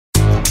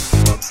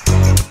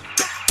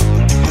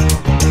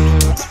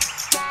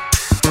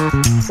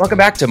Welcome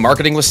back to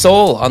Marketing with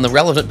Soul on the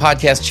Relevant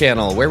Podcast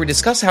channel, where we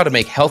discuss how to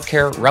make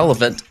healthcare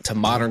relevant to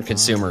modern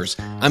consumers.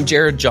 I'm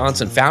Jared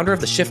Johnson, founder of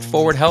the Shift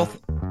Forward Health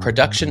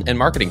Production and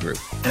Marketing Group.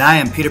 And I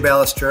am Peter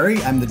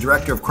Balistreri. I'm the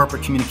Director of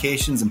Corporate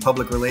Communications and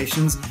Public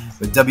Relations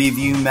with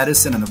WVU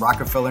Medicine and the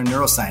Rockefeller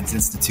Neuroscience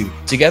Institute.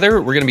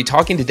 Together, we're going to be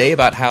talking today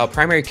about how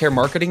primary care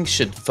marketing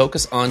should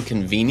focus on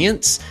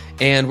convenience,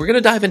 and we're going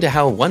to dive into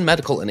how One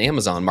Medical and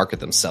Amazon market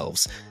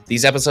themselves.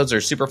 These episodes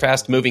are super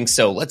fast moving,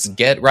 so let's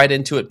get right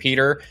into it,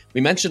 Peter.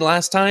 We mentioned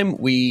last time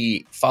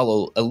we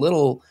follow a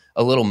little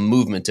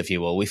movement, if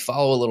you will. We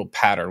follow a little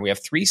pattern. We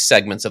have 3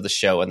 segments of the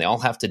show, and they all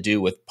have to do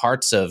with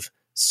parts of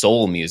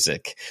soul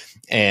music.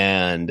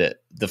 And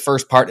the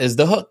first part is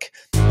the hook.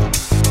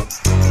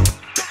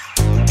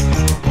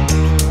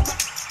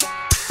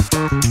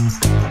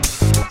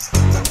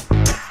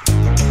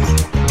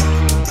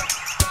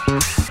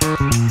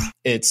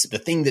 It's the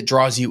thing that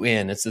draws you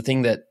in. It's the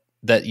thing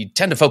that you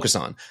tend to focus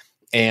on.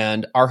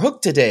 And our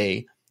hook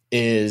today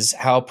is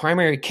how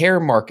primary care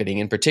marketing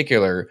in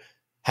particular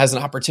has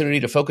an opportunity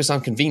to focus on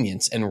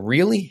convenience and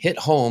really hit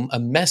home a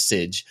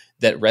message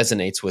that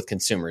resonates with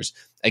consumers.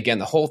 Again,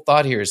 the whole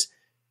thought here is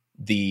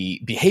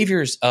the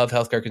behaviors of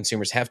healthcare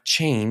consumers have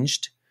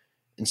changed.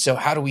 And so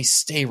how do we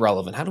stay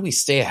relevant? How do we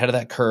stay ahead of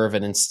that curve?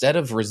 And instead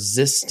of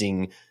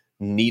resisting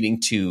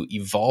needing to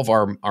evolve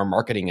our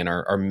marketing and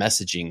our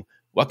messaging,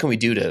 what can we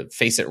do to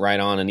face it right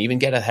on and even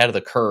get ahead of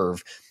the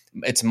curve?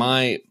 It's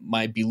my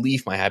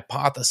belief, my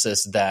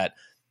hypothesis that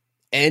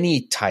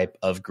any type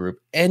of group,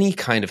 any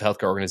kind of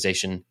healthcare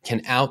organization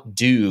can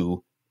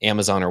outdo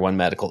Amazon or One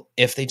Medical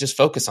if they just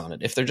focus on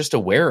it, if they're just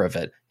aware of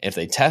it, if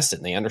they test it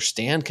and they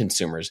understand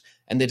consumers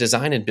and they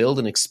design and build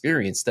an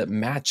experience that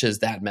matches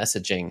that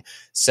messaging.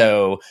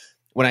 So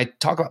when I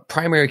talk about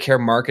primary care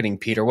marketing,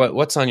 Peter,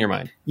 what's on your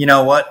mind? You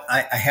know what?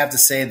 I have to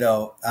say,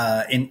 though,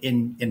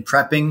 in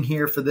prepping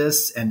here for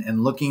this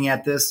and looking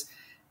at this,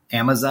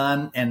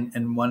 Amazon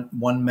and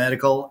One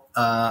Medical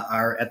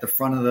are at the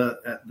front of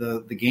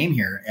the game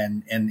here,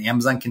 and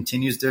Amazon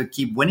continues to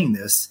keep winning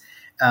this.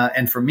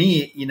 And for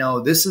me, you know,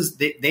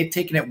 they've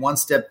taken it one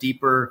step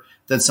deeper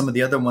than some of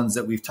the other ones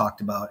that we've talked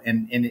about,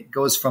 and it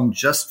goes from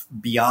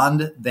just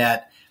beyond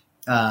that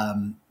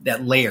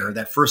layer,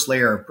 that first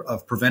layer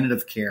of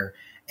preventative care.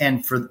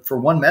 And for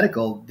One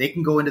Medical, they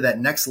can go into that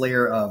next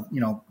layer of, you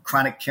know,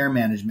 chronic care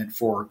management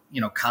for, you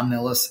know, common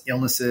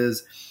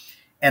illnesses.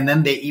 And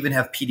then they even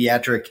have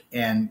pediatric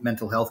and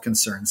mental health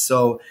concerns.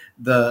 So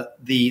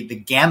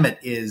the gamut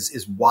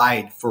is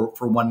wide for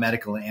One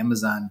Medical and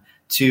Amazon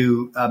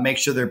to make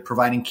sure they're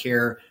providing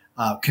care,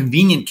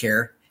 convenient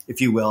care,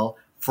 if you will,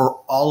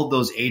 for all of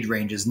those age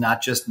ranges,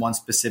 not just one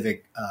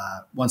specific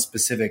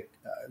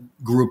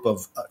group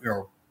of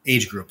or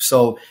age group.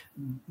 So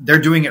they're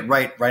doing it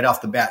right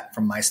off the bat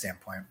from my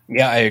standpoint.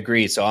 Yeah, I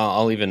agree. So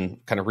I'll even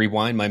kind of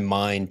rewind my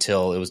mind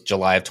till it was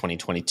July of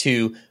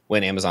 2022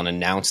 when Amazon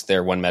announced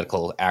their One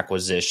Medical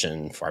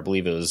acquisition for, I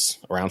believe it was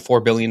around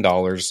 $4 billion.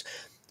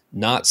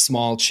 Not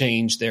small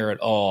change there at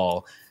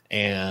all.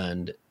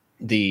 And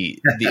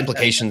the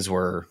implications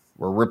were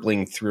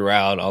rippling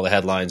throughout all the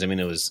headlines. I mean,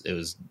 it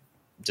was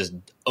just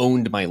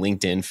owned my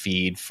LinkedIn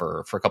feed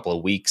for a couple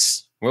of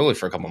weeks, really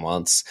for a couple of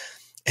months.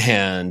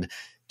 And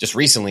just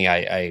recently,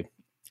 I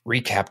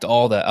recapped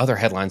all the other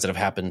headlines that have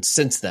happened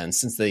since then,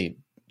 since the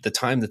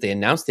time that they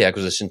announced the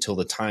acquisition till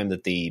the time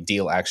that the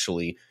deal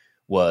actually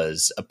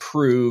was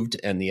approved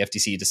and the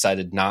FTC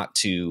decided not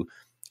to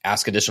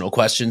ask additional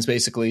questions,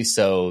 basically.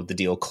 So the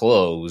deal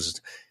closed.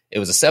 It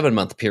was a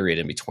 7-month period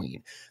in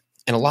between.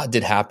 And a lot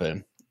did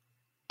happen.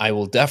 I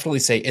will definitely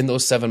say in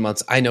those 7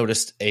 months, I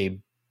noticed a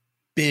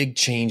big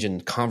change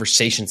in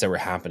conversations that were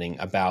happening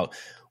about,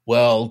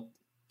 well,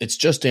 it's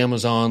just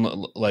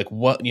Amazon. Like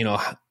what, you know,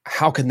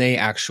 how can they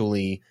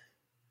actually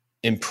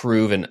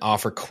improve and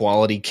offer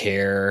quality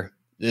care?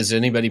 Is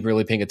anybody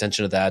really paying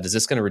attention to that? Is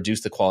this going to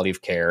reduce the quality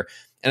of care?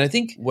 And I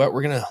think what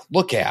we're going to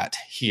look at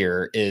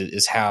here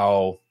is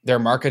how their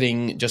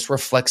marketing just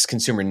reflects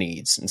consumer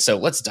needs. And so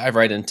let's dive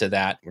right into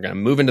that. We're going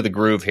to move into the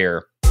groove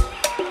here.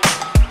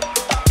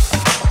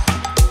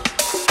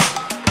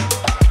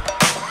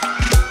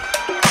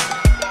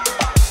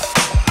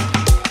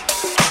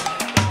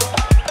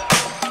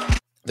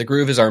 The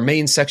groove is our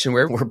main section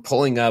where we're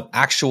pulling up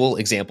actual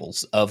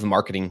examples of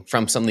marketing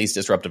from some of these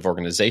disruptive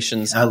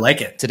organizations. I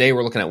like it. Today,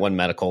 we're looking at One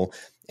Medical.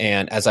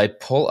 And as I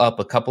pull up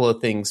a couple of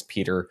things,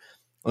 Peter,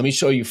 let me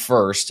show you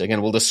first.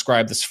 Again, we'll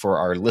describe this for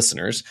our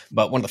listeners.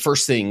 But one of the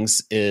first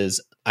things is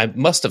I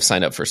must have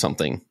signed up for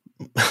something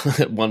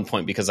at one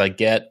point because I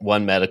get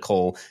One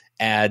Medical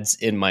ads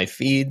in my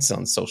feeds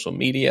on social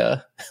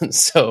media. And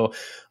so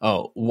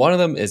one of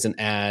them is an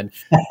ad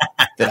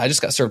that I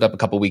just got served up a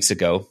couple weeks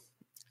ago.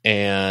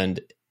 And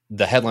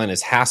the headline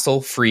is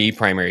hassle-free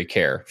primary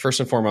care. First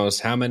and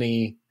foremost, how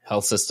many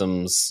health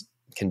systems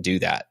can do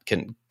that,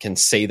 can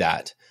say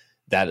that?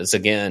 That is,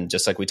 again,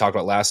 just like we talked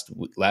about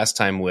last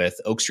time with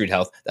Oak Street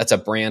Health, that's a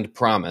brand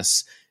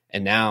promise.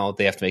 And now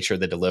they have to make sure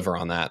they deliver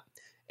on that.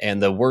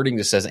 And the wording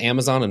just says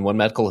Amazon and One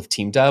Medical have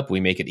teamed up.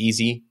 We make it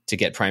easy to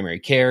get primary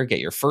care. Get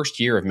your first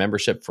year of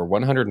membership for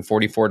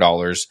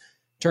 $144.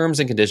 Terms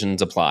and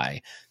conditions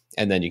apply.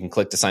 And then you can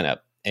click to sign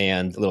up.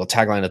 And the little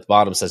tagline at the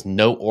bottom says,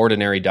 no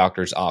ordinary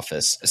doctor's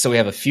office. So we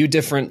have a few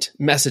different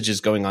messages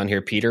going on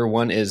here, Peter.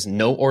 One is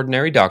no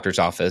ordinary doctor's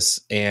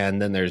office.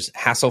 And then there's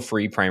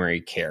hassle-free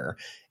primary care.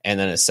 And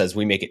then it says,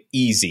 we make it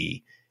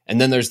easy. And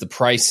then there's the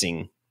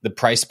pricing, the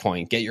price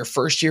point. Get your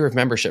first year of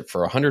membership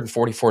for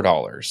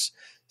 $144.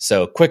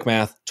 So quick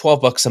math,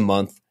 $12 a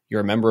month.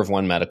 You're a member of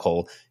One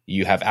Medical.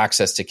 You have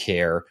access to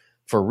care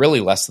for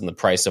really less than the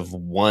price of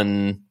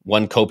one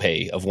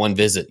copay of one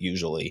visit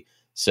usually.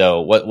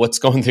 So what's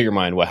going through your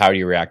mind? How do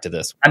you react to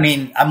this? I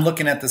mean, I'm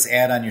looking at this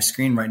ad on your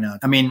screen right now.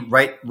 I mean,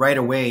 right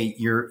away,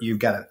 you've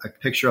got a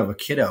picture of a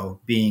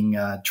kiddo being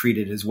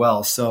treated as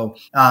well. So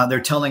they're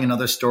telling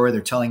another story.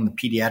 They're telling the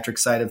pediatric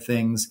side of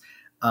things.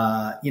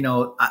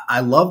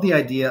 I love the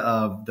idea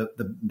of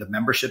the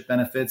membership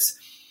benefits.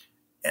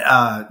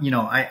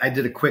 I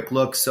did a quick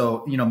look.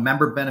 So,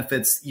 member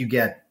benefits, you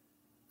get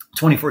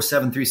 24/7,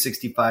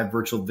 365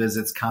 virtual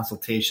visits,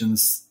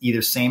 consultations,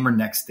 either same or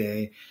next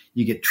day.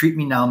 You get Treat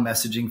Me Now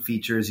messaging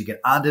features. You get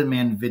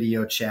on-demand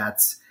video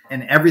chats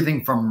and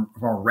everything from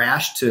a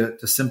rash to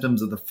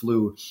symptoms of the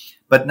flu.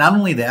 But not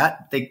only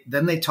that,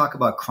 they talk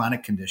about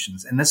chronic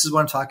conditions. And this is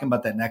what I'm talking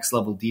about, that next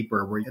level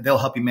deeper, where they'll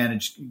help you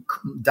manage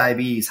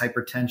diabetes,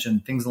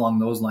 hypertension, things along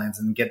those lines,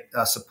 and get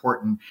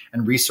support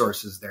and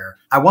resources there.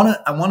 I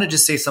want to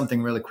just say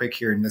something really quick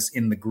here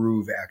in the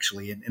groove,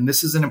 actually. And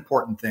this is an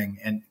important thing.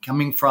 And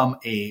coming from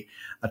a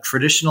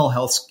traditional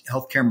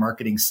healthcare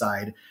marketing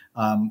side,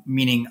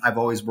 meaning I've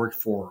always worked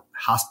for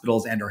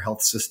hospitals and or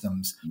health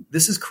systems.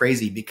 This is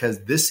crazy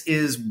because this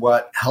is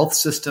what health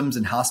systems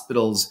and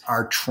hospitals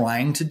are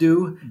trying to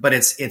do, but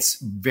it's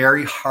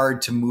very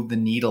hard to move the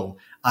needle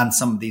on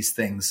some of these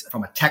things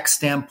from a tech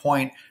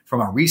standpoint,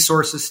 from a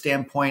resources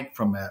standpoint,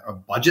 from a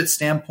budget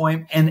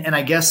standpoint. And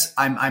I guess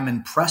I'm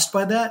impressed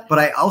by that, but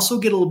I also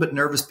get a little bit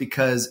nervous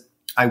because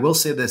I will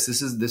say this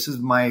is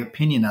my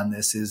opinion on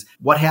this, is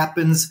what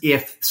happens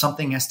if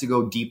something has to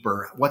go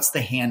deeper? What's the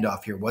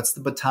handoff here? What's the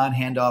baton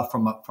handoff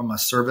from a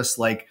service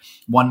like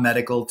One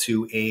Medical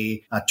to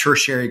a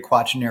tertiary,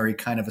 quaternary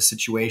kind of a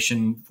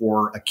situation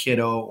for a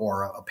kiddo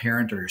or a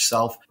parent or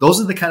yourself?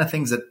 Those are the kind of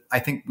things that I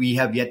think we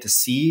have yet to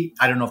see.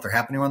 I don't know if they're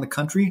happening around the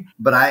country,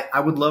 but I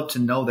would love to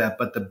know that.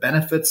 But the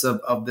benefits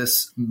of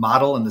this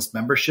model and this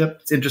membership,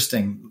 it's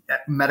interesting.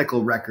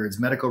 Medical records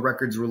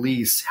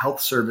release,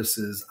 health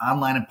services,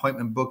 online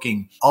appointment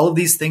booking, all of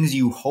these things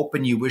you hope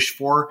and you wish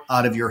for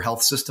out of your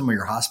health system or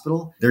your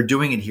hospital, they're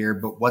doing it here.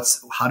 But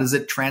how does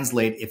it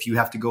translate if you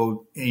have to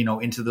go,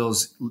 into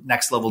those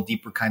next level,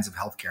 deeper kinds of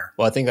healthcare?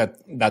 Well, I think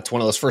that's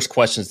one of those first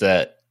questions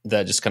that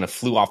just kind of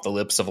flew off the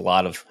lips of a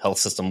lot of health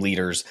system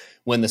leaders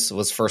when this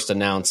was first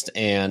announced.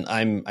 And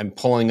I'm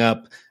pulling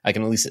up, I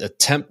can at least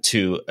attempt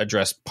to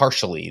address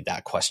partially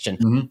that question.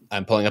 Mm-hmm.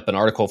 I'm pulling up an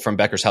article from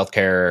Becker's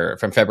Healthcare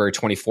from February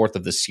 24th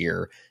of this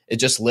year. It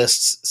just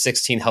lists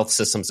 16 health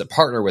systems that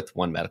partner with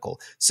One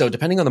Medical. So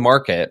depending on the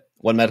market,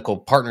 One Medical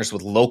partners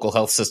with local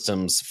health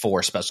systems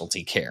for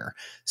specialty care.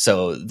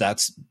 So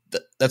that's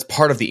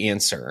part of the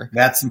answer.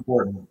 That's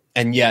important.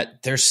 And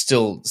yet there's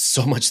still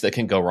so much that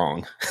can go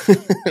wrong,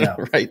 yeah.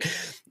 Right?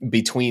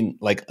 During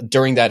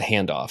that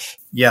handoff.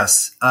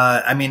 Yes.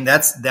 I mean,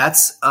 that's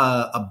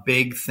a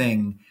big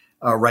thing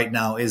right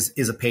now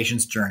is a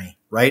patient's journey,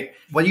 right?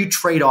 What do you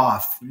trade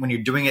off when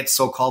you're doing it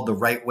so-called the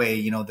right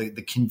way,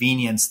 the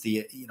convenience,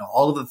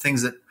 all of the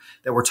things that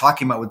we're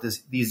talking about with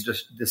these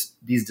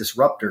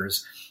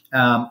disruptors,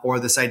 or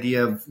this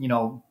idea of,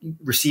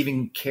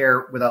 receiving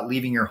care without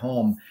leaving your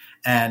home.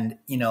 And,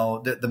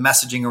 the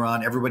messaging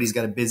around everybody's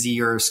got a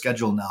busier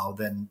schedule now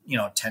than,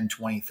 10,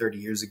 20, 30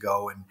 years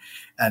ago.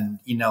 And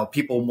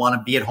people want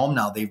to be at home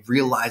now. They've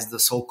realized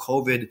this whole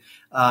COVID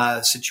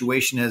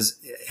situation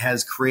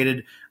has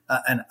created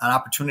an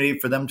opportunity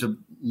for them to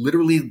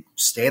literally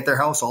stay at their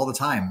house all the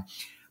time.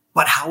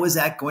 But how is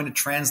that going to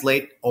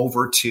translate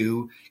over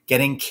to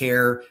getting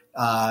care,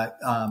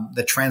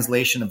 the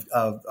translation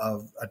of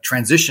a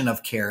transition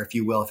of care, if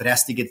you will, if it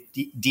has to get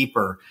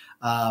deeper?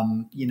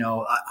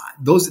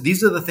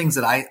 These are the things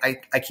that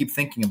I keep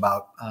thinking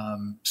about.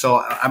 So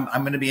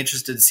I'm going to be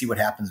interested to see what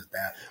happens with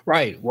that.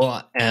 Right.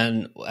 Well,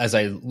 and as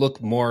I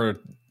look more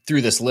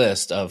through this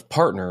list of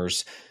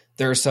partners,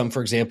 there are some,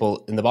 for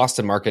example, in the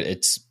Boston market,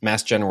 it's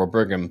Mass General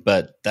Brigham,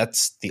 but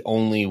that's the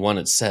only one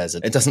it says.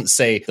 It doesn't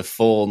say the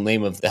full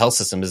name of the health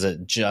system. Is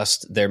it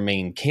just their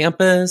main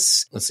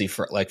campus? Let's see,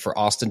 for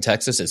Austin,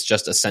 Texas, it's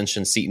just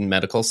Ascension Seton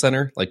Medical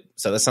Center.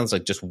 So that sounds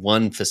like just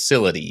one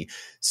facility.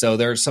 So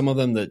there are some of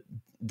them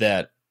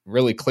that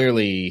really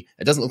clearly,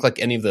 it doesn't look like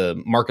any of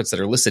the markets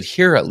that are listed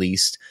here, at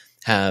least,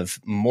 have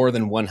more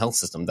than one health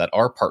system that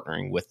are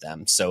partnering with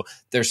them. So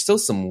there's still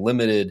some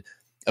limited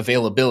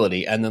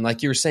availability. And then,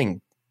 like you were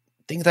saying,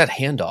 think of that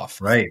handoff.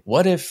 Right.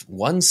 What if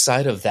one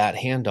side of that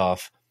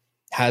handoff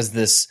has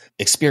this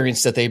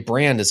experience that they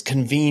brand as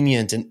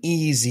convenient and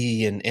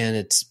easy and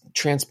it's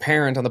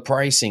transparent on the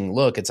pricing.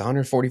 Look, it's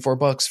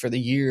 $144 for the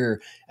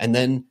year. And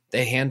then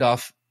the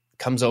handoff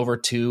comes over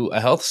to a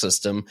health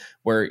system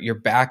where you're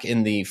back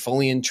in the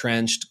fully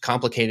entrenched,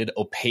 complicated,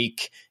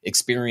 opaque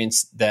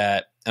experience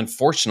that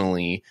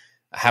unfortunately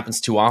happens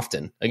too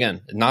often.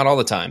 Again, not all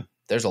the time.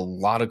 There's a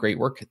lot of great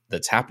work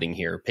that's happening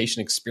here.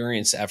 Patient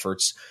experience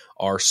efforts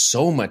are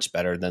so much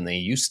better than they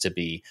used to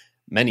be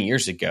many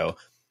years ago,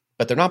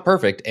 but they're not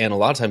perfect. And a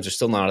lot of times they're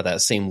still not at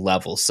that same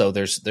level. So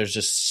there's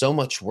just so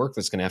much work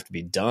that's going to have to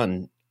be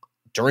done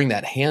during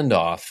that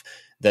handoff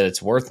that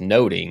it's worth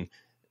noting.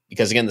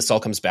 Because again, this all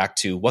comes back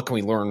to what can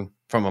we learn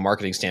from a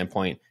marketing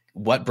standpoint?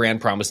 What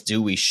brand promise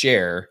do we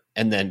share?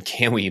 And then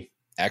can we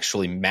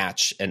actually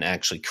match and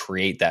actually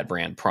create that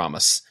brand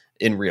promise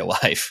in real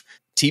life?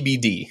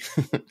 TBD.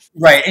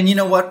 Right. And you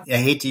know what? I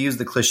hate to use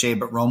the cliche,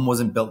 but Rome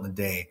wasn't built in a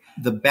day.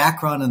 The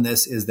background in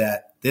this is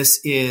that this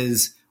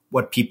is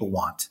what people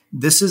want.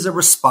 This is a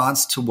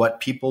response to what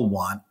people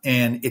want,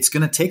 and it's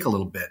going to take a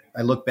little bit.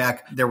 I look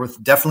back, there were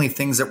definitely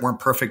things that weren't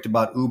perfect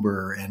about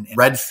Uber and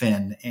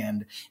Redfin,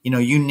 and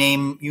you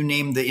name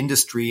the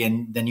industry,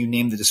 and then you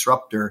name the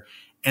disruptor,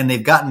 and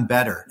they've gotten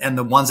better. And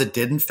the ones that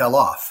didn't fell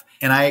off.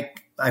 And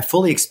I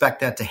fully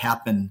expect that to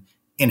happen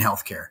in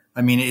healthcare.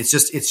 I mean, it's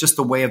just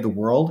the way of the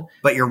world.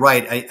 But you're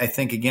right. I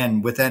think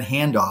again with that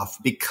handoff,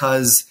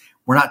 because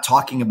we're not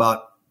talking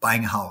about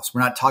buying a house,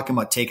 we're not talking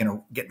about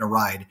getting a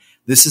ride.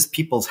 This is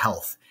people's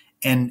health.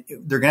 And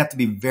they're going to have to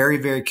be very,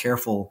 very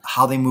careful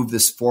how they move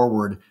this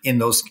forward in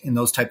those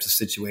types of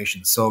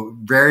situations. So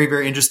very,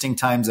 very interesting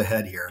times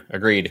ahead here.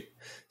 Agreed.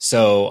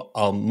 So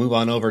I'll move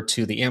on over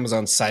to the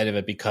Amazon side of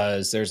it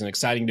because there's an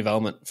exciting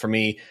development for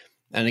me.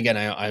 And again,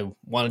 I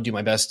want to do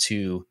my best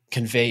to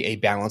convey a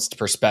balanced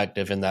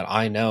perspective, in that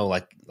I know,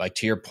 like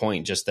to your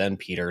point just then,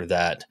 Peter,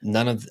 that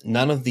none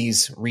of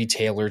these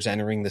retailers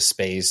entering the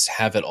space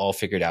have it all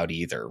figured out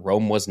either.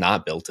 Rome was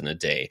not built in a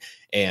day.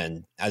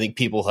 And I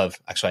think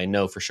I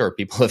know for sure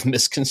people have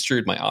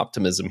misconstrued my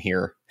optimism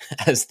here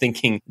as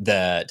thinking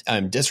that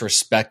I'm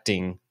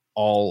disrespecting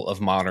all of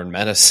modern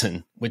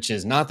medicine, which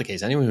is not the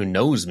case. Anyone who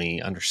knows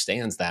me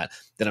understands that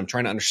I'm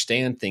trying to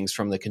understand things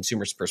from the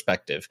consumer's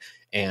perspective.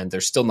 And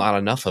there's still not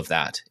enough of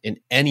that in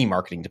any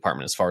marketing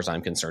department, as far as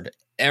I'm concerned.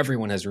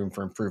 Everyone has room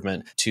for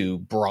improvement to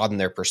broaden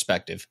their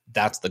perspective.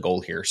 That's the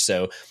goal here.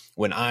 So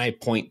when I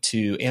point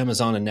to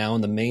Amazon, and now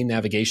in the main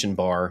navigation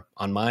bar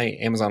on my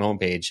Amazon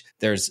homepage,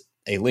 there's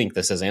a link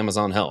that says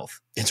Amazon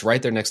Health. It's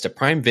right there next to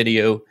Prime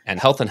Video and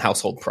Health and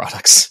Household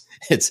Products.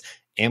 It's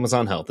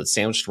Amazon Health. It's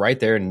sandwiched right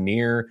there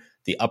near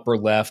the upper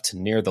left,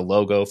 near the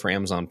logo for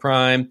Amazon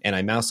Prime. And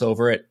I mouse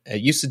over it.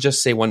 It used to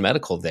just say One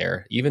Medical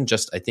there, even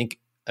just, I think,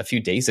 a few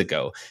days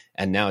ago.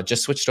 And now it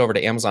just switched over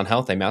to Amazon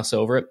Health. I mouse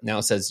over it. Now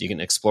it says you can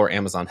explore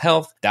Amazon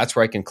Health. That's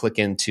where I can click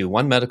into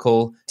One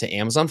Medical, to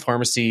Amazon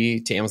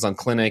Pharmacy, to Amazon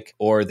Clinic,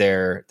 or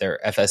their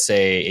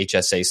FSA,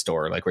 HSA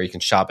store, like where you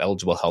can shop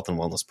eligible health and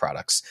wellness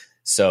products.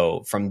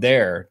 So from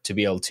there, to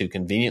be able to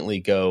conveniently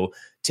go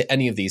to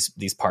any of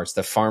these parts,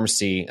 the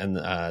pharmacy and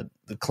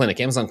the clinic,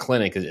 Amazon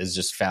Clinic is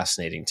just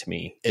fascinating to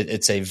me.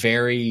 It's a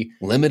very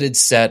limited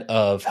set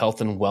of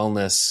health and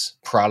wellness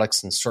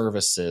products and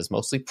services,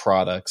 mostly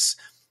products,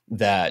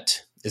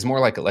 that is more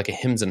like a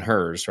hims and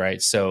hers,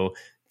 right? So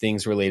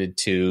things related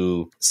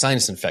to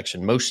sinus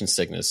infection, motion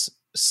sickness,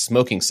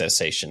 smoking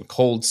cessation,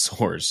 cold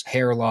sores,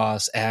 hair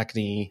loss,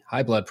 acne,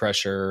 high blood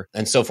pressure,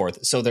 and so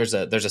forth. So there's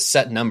a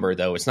set number,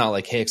 though. It's not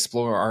like, hey,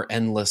 explore our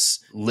endless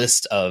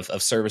list of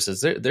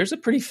services. There's a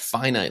pretty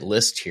finite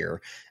list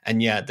here.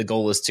 And yet the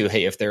goal is to,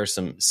 hey, if there are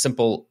some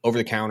simple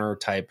over-the-counter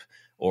type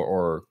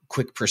or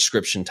quick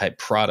prescription type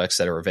products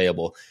that are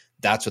available,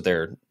 that's what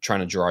they're trying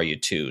to draw you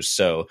to.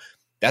 So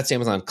that's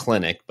Amazon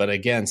Clinic. But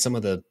again, some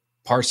of the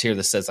parts here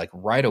that says, like,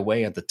 right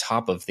away at the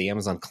top of the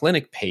Amazon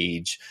Clinic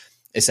page,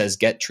 it says,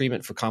 get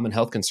treatment for common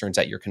health concerns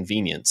at your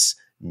convenience.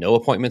 No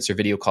appointments or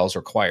video calls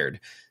required.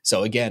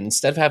 So again,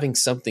 instead of having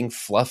something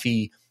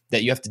fluffy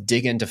that you have to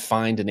dig in to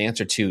find an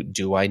answer to,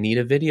 do I need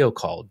a video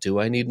call? Do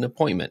I need an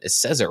appointment? It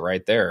says it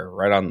right there,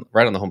 right on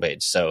the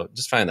homepage. So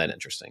just find that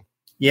interesting.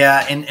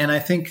 Yeah. And I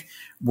think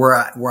where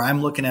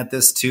I'm looking at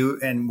this too,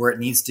 and where it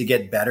needs to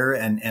get better,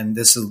 and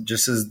this is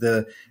just as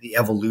the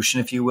evolution,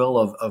 if you will,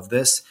 of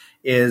this,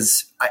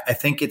 is I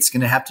think it's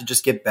going to have to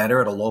just get better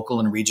at a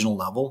local and regional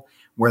level,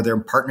 where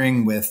they're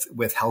partnering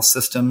with health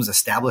systems,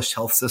 established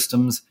health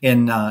systems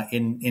in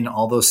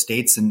all those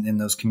states and in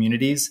those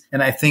communities.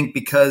 And I think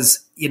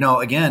because,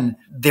 again,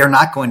 they're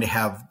not going to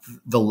have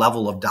the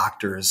level of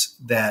doctors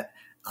that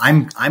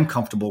I'm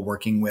comfortable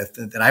working with,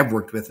 that I've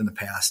worked with in the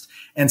past.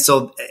 And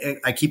so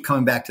I keep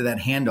coming back to that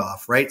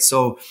handoff, right?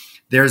 So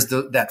there's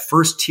that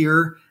first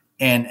tier,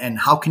 and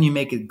how can you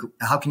make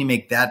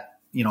that,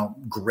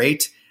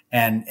 great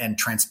and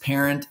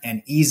transparent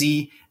and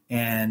easy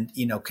and,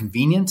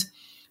 convenient.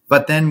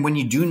 But then when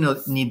you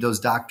do need those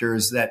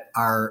doctors that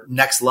are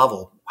next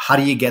level, how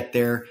do you get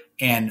there?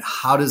 And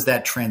how does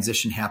that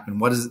transition happen?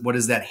 What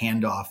is that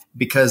handoff?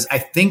 Because I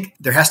think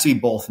there has to be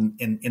both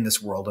in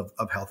this world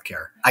of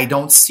healthcare. I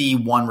don't see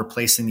one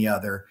replacing the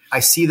other.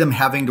 I see them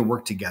having to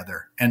work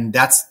together. And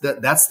that's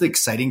the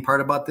exciting part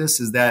about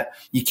this, is that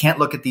you can't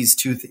look at these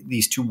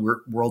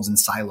two worlds in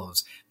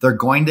silos. They're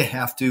going to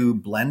have to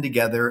blend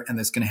together, and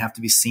it's going to have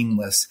to be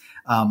seamless,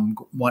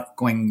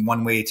 going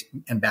one way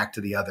and back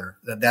to the other.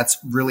 That's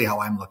really how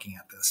I'm looking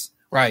at this.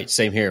 Right.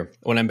 Same here.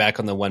 When I'm back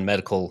on the One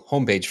Medical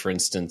homepage, for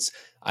instance,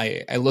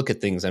 I look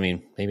at things. I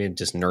mean, maybe I'm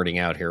just nerding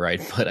out here,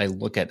 right? But I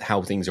look at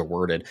how things are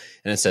worded,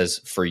 and it says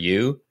for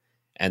you,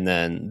 and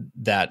then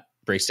that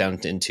breaks down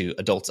into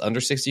adults under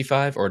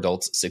 65 or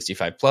adults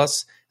 65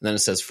 plus. And then it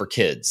says for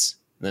kids,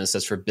 and then it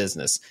says for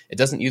business. It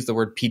doesn't use the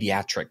word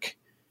pediatric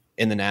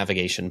in the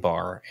navigation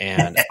bar.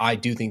 And I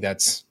do think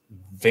that's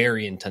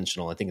very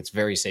intentional. I think it's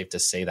very safe to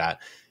say that.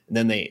 And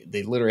then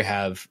they literally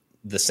have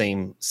the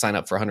same sign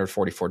up for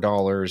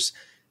 $144.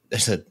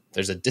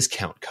 There's a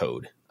discount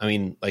code. I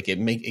mean, like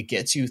it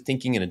gets you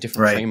thinking in a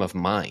different frame of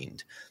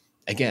mind.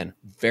 Again,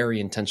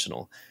 very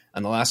intentional.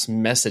 And the last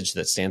message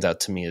that stands out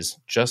to me is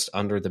just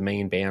under the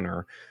main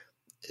banner,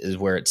 is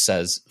where it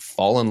says,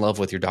 fall in love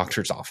with your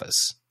doctor's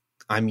office.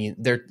 I mean,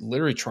 they're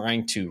literally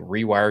trying to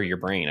rewire your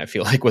brain, I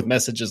feel like, with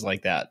messages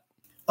like that.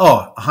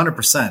 Oh,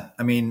 100%.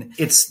 I mean,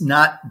 it's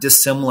not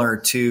dissimilar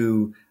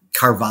to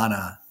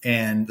Carvana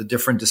and the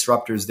different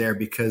disruptors there,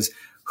 because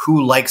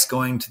who likes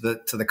going to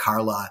the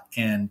car lot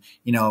and,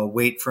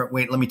 wait,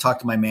 let me talk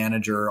to my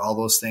manager, all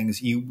those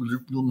things.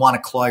 You want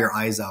to claw your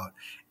eyes out.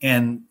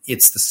 And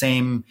it's the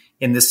same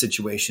in this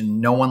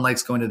situation. No one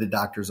likes going to the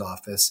doctor's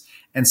office.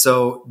 And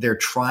so they're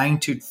trying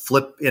to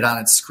flip it on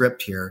its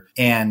script here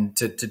and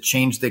to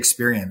change the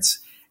experience.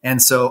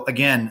 And so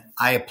again,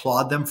 I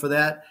applaud them for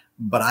that,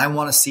 but I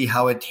want to see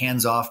how it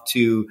hands off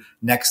to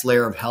next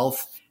layer of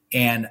health.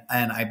 And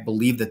I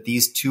believe that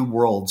these two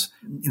worlds,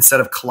 instead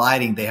of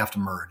colliding, they have to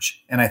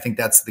merge. And I think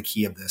that's the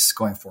key of this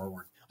going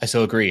forward. I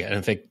so agree. And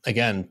I think,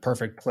 again,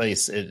 perfect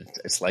place.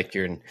 It's like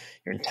you're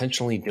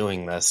intentionally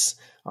doing this,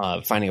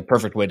 finding a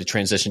perfect way to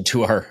transition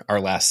to our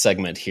last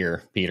segment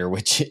here, Peter,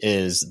 which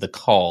is the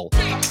call.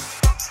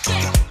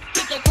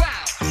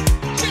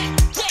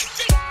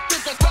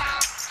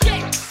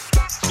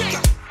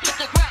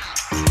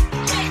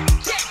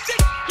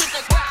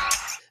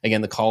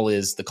 Again, the call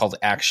is the call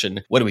to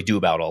action. What do we do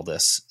about all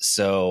this?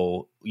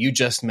 So you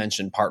just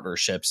mentioned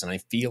partnerships, and I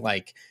feel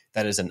like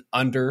that is an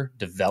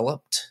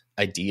underdeveloped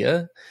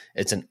idea.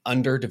 It's an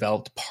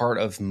underdeveloped part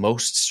of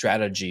most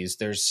strategies.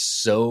 There's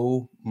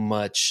so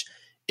much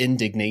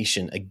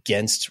indignation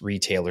against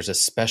retailers,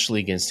 especially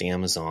against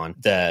Amazon,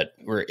 that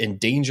we're in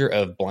danger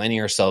of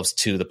blinding ourselves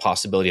to the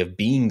possibility of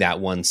being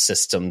that one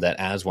system that,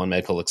 as One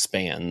Medical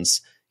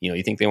expands,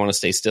 you think they want to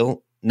stay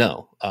still?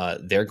 No,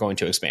 they're going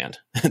to expand.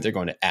 They're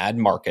going to add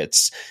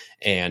markets,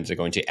 and they're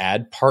going to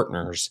add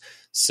partners.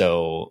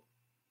 So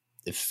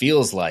it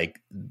feels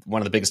like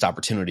one of the biggest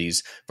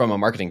opportunities from a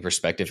marketing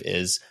perspective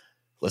is,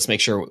 let's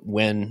make sure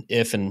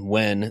if and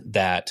when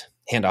that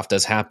handoff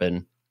does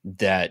happen,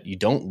 that you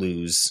don't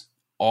lose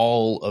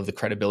all of the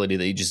credibility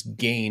that you just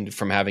gained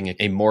from having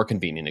a more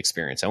convenient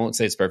experience. I won't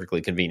say it's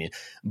perfectly convenient,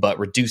 but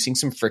reducing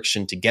some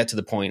friction to get to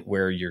the point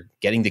where you're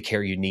getting the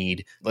care you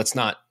need. Let's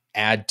not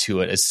add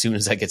to it as soon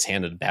as that gets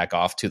handed back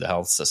off to the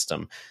health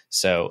system.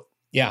 So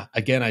yeah,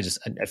 again, I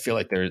feel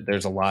like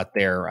there's a lot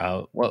there.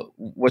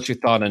 What's your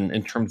thought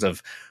in terms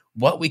of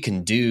what we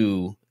can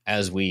do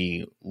as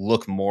we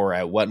look more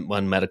at what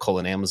One Medical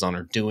and Amazon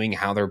are doing,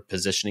 how they're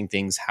positioning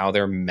things, how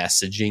they're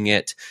messaging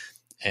it,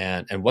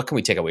 and what can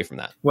we take away from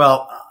that?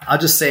 Well, I'll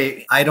just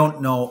say, I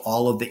don't know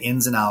all of the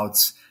ins and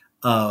outs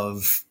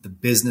of the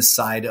business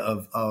side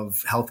of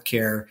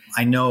healthcare.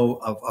 I know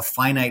a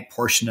finite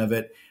portion of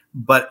it.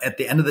 But at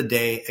the end of the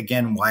day,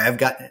 again, why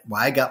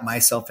I got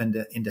myself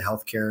into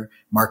healthcare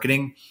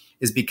marketing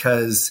is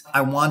because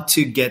I want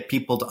to get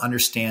people to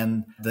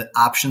understand the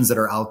options that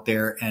are out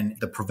there and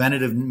the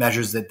preventative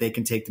measures that they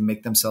can take to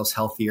make themselves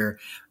healthier.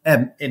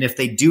 And if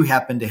they do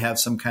happen to have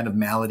some kind of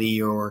malady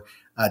or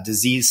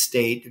disease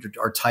state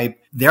or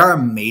type, there are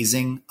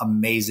amazing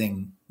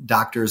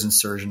doctors and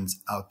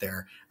surgeons out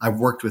there. I've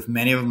worked with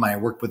many of them. I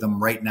work with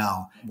them right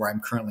now where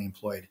I'm currently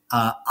employed.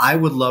 I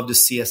would love to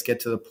see us get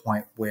to the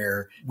point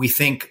where we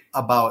think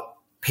about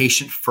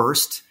patient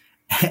first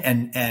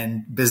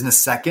and business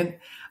second.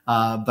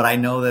 But I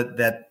know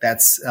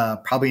that's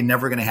probably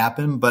never going to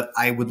happen. But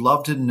I would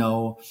love to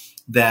know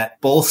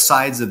that both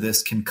sides of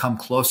this can come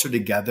closer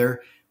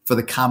together for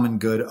the common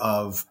good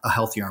of a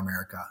healthier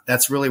America.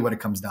 That's really what it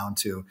comes down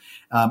to.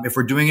 If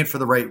we're doing it for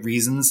the right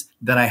reasons,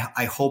 then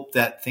I hope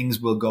that things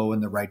will go in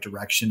the right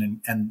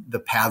direction and the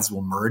paths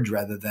will merge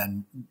rather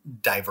than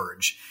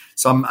diverge.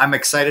 So I'm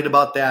excited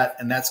about that.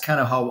 And that's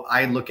kind of how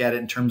I look at it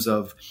in terms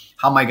of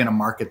how am I going to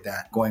market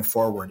that going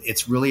forward?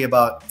 It's really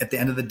about, at the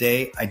end of the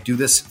day, I do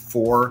this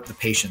for the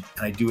patient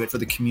and I do it for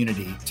the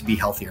community to be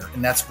healthier.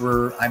 And that's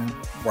where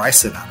I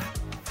sit on it.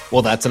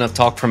 Well, that's enough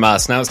talk from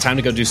us. Now it's time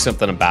to go do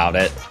something about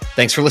it.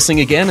 Thanks for listening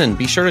again, and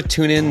be sure to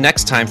tune in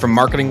next time for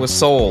Marketing with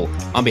Soul.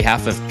 On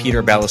behalf of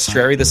Peter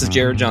Balistreri, this is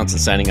Jared Johnson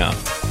signing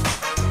off.